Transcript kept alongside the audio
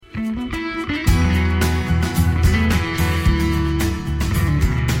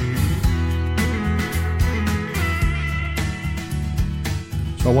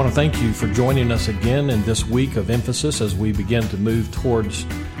want to thank you for joining us again in this week of emphasis as we begin to move towards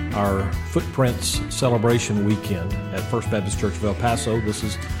our Footprints Celebration Weekend at First Baptist Church of El Paso. This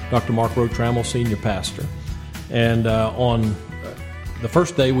is Dr. Mark Rowe-Trammell, Senior Pastor. And on the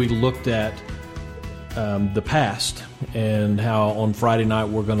first day, we looked at the past and how on Friday night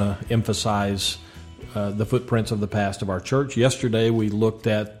we're going to emphasize the footprints of the past of our church. Yesterday, we looked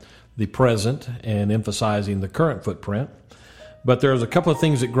at the present and emphasizing the current footprint. But there's a couple of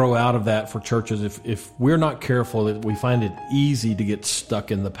things that grow out of that for churches. If we're not careful, we find it easy to get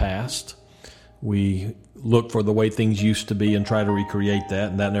stuck in the past. We look for the way things used to be and try to recreate that,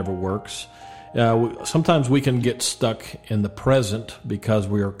 and that never works. Sometimes we can get stuck in the present because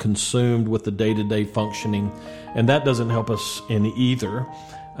we are consumed with the day-to-day functioning, and that doesn't help us in either.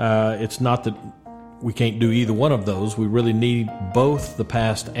 It's not that we can't do either one of those. We really need both the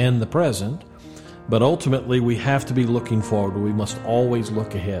past and the present. But ultimately, we have to be looking forward. We must always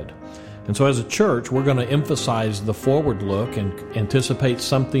look ahead. And so as a church, we're going to emphasize the forward look and anticipate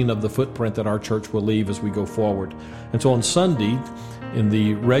something of the footprint that our church will leave as we go forward. And so on Sunday, in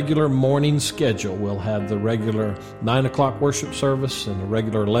the regular morning schedule, we'll have the regular 9 o'clock worship service and the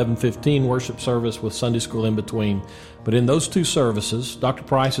regular 11:15 worship service with Sunday school in between. But in those two services, Dr.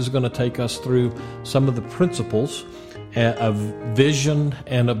 Price is going to take us through some of the principles of vision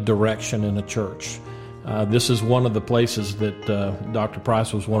and of direction in a church. This is one of the places that Dr.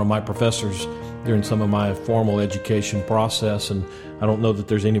 Price was one of my professors during some of my formal education process, and I don't know that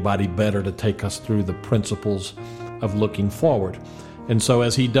there's anybody better to take us through the principles of looking forward. And so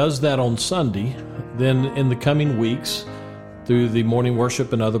as he does that on Sunday, then in the coming weeks, through the morning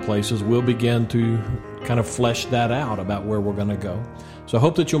worship and other places, we'll begin to kind of flesh that out about where we're going to go. So I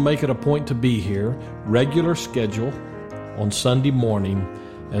hope that you'll make it a point to be here, regular schedule, on Sunday morning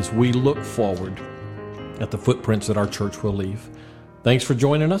as we look forward at the footprints that our church will leave. Thanks for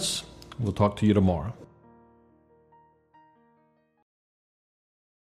joining us. We'll talk to you tomorrow.